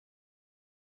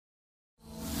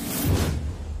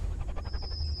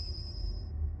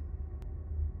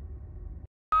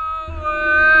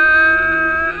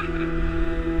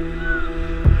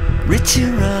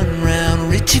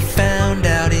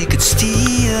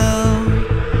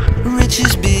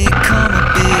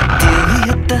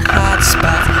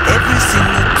spot every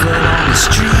single club on the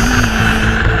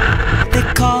street.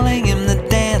 They're calling him the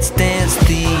dance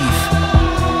thief.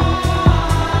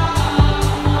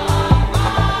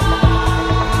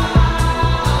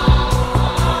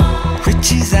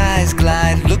 Richie's eyes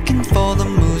glide, looking for the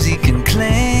moves he can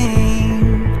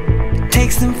claim.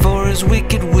 Takes them for his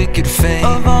wicked fame.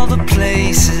 Of all the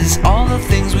places, all the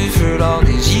things we've heard all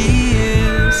these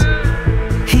years,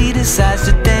 he decides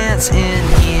to dance in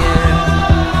here.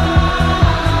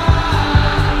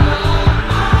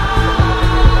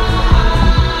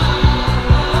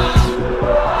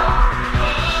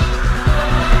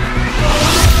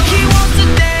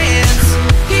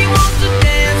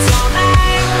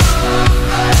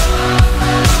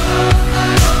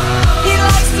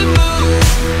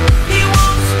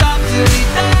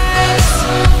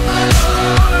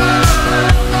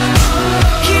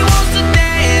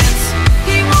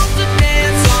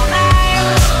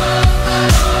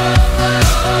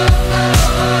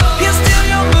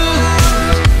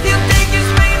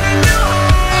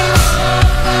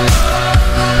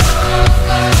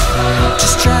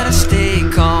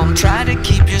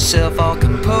 Off